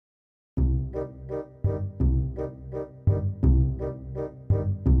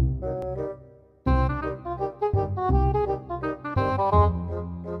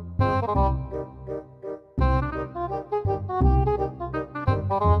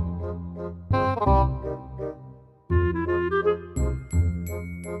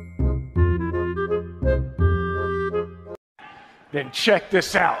Then check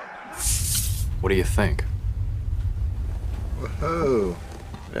this out. What do you think? Whoa,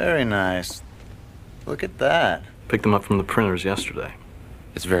 very nice. Look at that. Picked them up from the printers yesterday.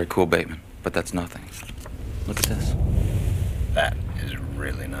 It's very cool, Bateman, but that's nothing. Look at this. That is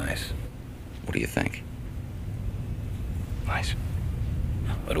really nice. What do you think? Nice.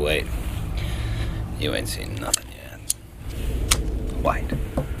 But wait, you ain't seen nothing yet. White.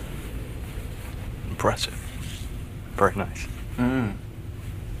 Impressive. Very nice. Mm.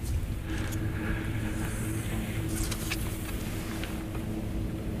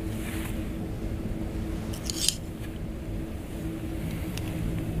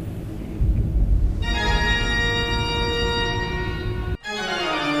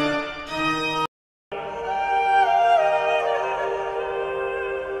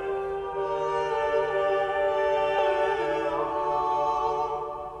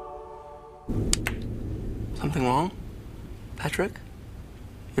 Something wrong? Patrick?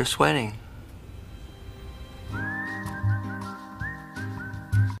 You're sweating.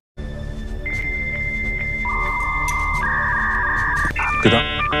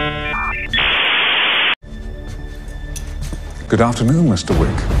 Good afternoon, Mr. Wick.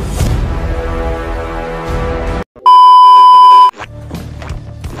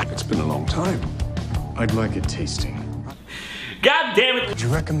 It's been a long time. I'd like a tasting. God damn it! Would you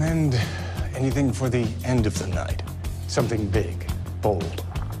recommend anything for the end of the night? Something big, bold.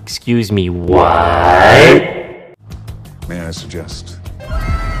 Excuse me, what? May I suggest?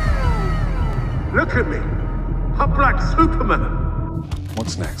 Look at me! I'm Black Superman!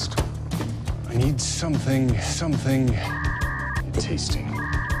 What's next? I need something tasting.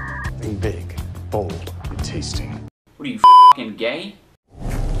 Something big, bold, tasting. What are you, f***ing gay?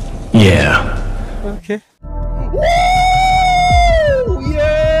 Yeah. Okay. Woo!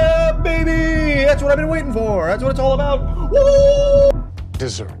 Yeah, baby! That's what I've been waiting for. That's what it's all about. Woo!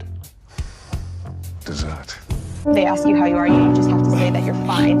 Dessert. Dessert. They ask you how you are, you just have to say that you're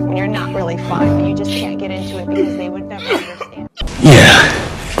fine when you're not really fine, but you just can't get into it because they would never understand. Yeah.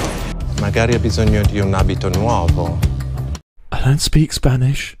 Magari ho bisogno di un abito nuovo. I don't speak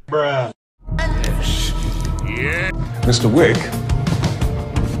Spanish. Bruh. Yeah. Mr. Wick,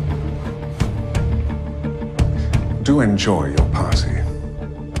 do enjoy your party.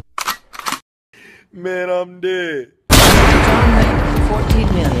 Man, I'm dead.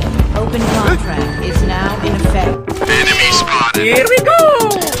 14 million. Open contract is now in effect. Enemy spotted. Here we go!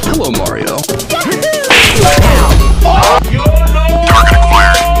 Hello, Mario. Target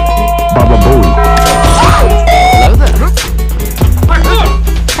acquired. Baba Boom. Hello there.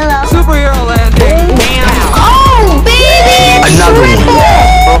 Hello. Superhero landing. Oh, baby! Another one.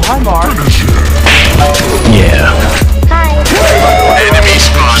 Oh, hi, Mark. Yeah. Hi. Enemy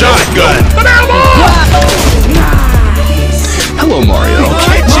spotted. Shotgun. Hello, Mario.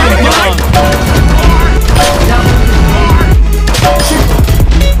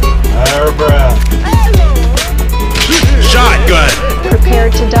 Shotgun. Prepare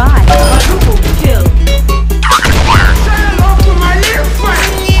to die. Kill. Target acquired.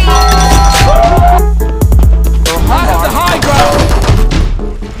 The high ground.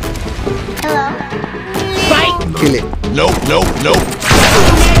 Hello. Fight. Kill it. Nope, nope, nope.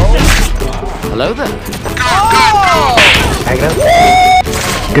 Hello there.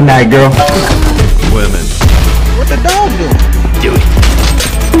 Good night, girl. Women. What the dog doing? Do it.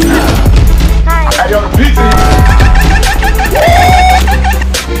 Hi. Target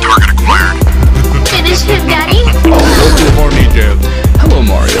acquired. Finish him, Daddy. Oh, go too horny, Jim. Hello,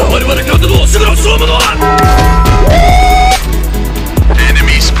 Mario.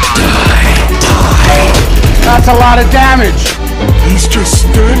 Enemy spotted. Die. That's a lot of damage! He's just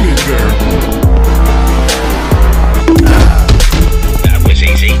standing there. That was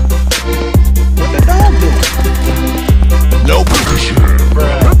easy. What the dog doing? Nope.